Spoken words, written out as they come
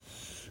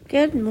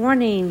Good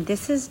morning.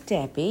 This is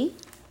Debbie.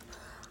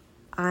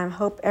 I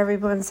hope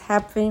everyone's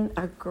having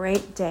a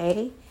great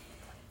day.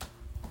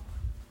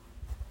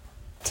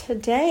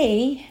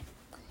 Today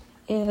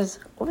is,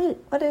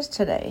 what is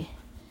today?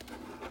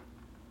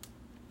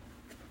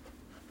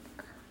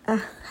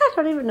 I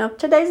don't even know.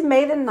 Today's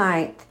May the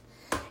 9th,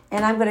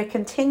 and I'm going to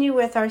continue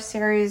with our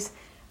series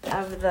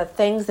of the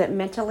things that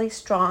mentally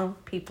strong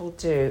people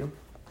do.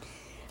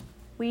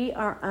 We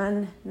are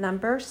on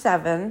number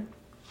 7.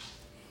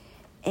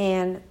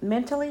 And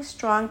mentally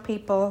strong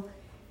people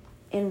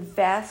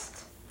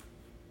invest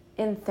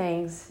in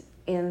things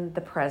in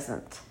the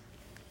present.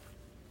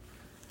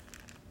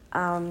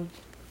 And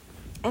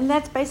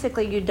that's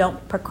basically you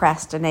don't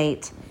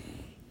procrastinate.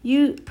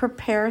 You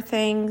prepare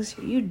things,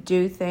 you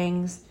do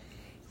things,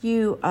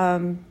 you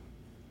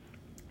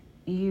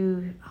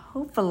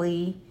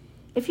hopefully,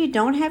 if you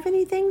don't have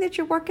anything that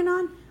you're working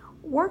on,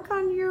 work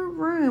on your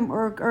room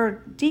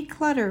or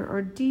declutter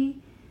or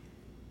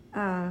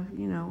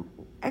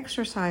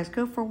exercise,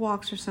 go for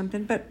walks or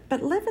something, but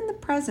live in the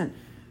present.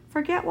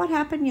 Forget what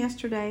happened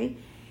yesterday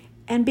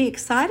and be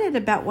excited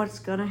about what's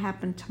going to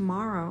happen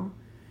tomorrow.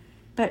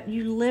 But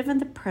you live in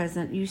the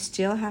present. You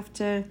still have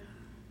to,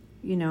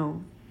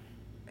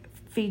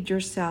 feed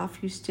yourself.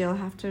 You still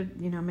have to,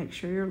 make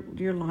sure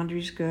your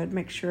laundry's good,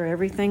 make sure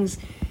everything's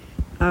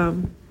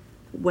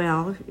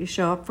well. You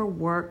show up for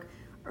work,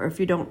 or if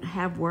you don't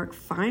have work,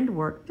 find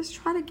work. Just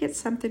try to get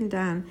something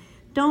done.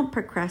 Don't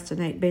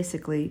procrastinate,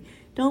 basically.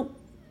 Don't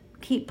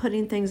keep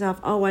putting things off.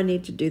 Oh, I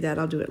need to do that.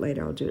 I'll do it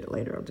later. I'll do it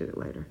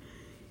later.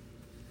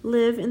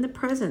 Live in the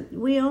present.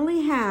 We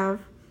only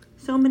have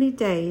so many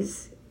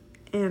days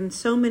and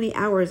so many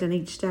hours in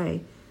each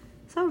day.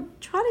 So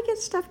try to get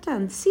stuff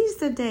done. Seize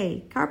the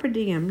day. Carpe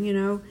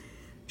diem,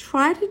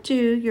 Try to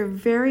do your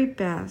very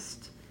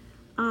best.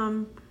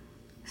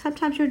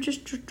 Sometimes you're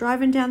just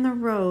driving down the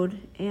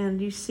road and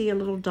you see a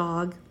little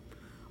dog.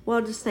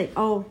 Well, just say,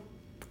 oh,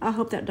 I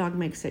hope that dog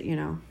makes it,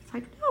 It's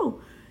like,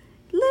 no.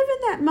 Live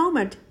in that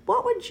moment.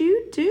 What would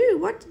you do?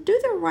 Do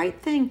the right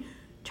thing.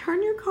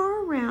 Turn your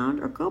car around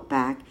or go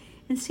back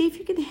and see if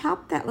you can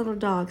help that little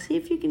dog. See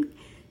if you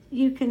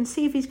can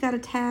see if he's got a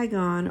tag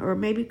on, or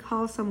maybe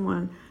call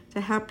someone to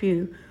help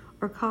you,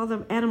 or call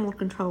the animal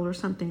control or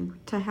something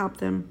to help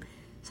them.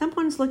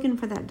 Someone's looking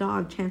for that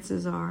dog,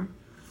 chances are.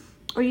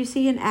 Or you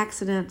see an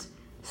accident.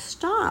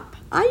 Stop.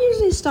 I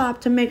usually stop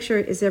to make sure,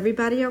 is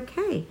everybody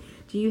okay?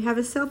 Do you have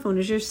a cell phone?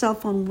 Is your cell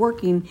phone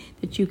working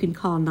that you can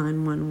call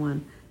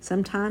 911?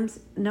 Sometimes,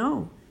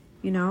 no,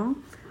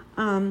 You're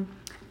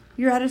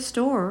at a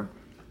store,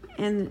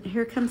 and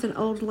here comes an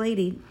old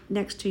lady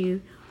next to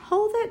you.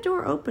 Hold that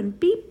door open.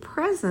 Be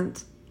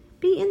present.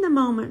 Be in the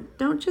moment.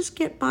 Don't just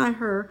get by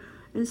her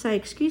and say,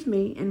 excuse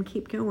me, and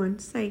keep going.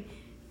 Say,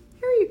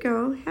 here you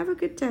go. Have a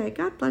good day.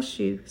 God bless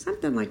you.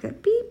 Something like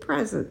that. Be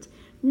present.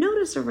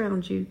 Notice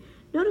around you.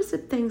 Notice the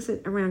things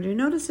around you.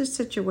 Notice the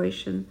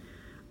situation.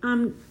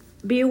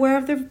 Be aware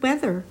of the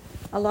weather.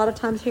 A lot of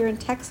times here in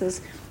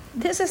Texas,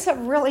 this is a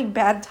really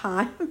bad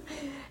time,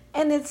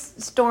 and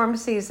it's storm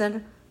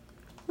season.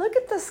 Look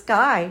at the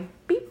sky.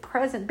 Be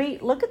present.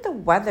 Look at the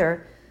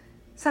weather.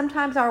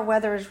 Sometimes our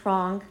weather is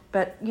wrong,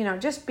 but,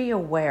 just be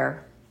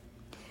aware.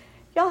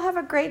 Y'all have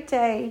a great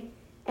day,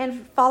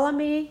 and follow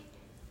me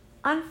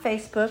on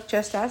Facebook,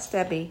 Just Ask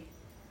Debbie.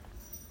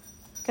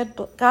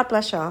 God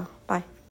bless y'all.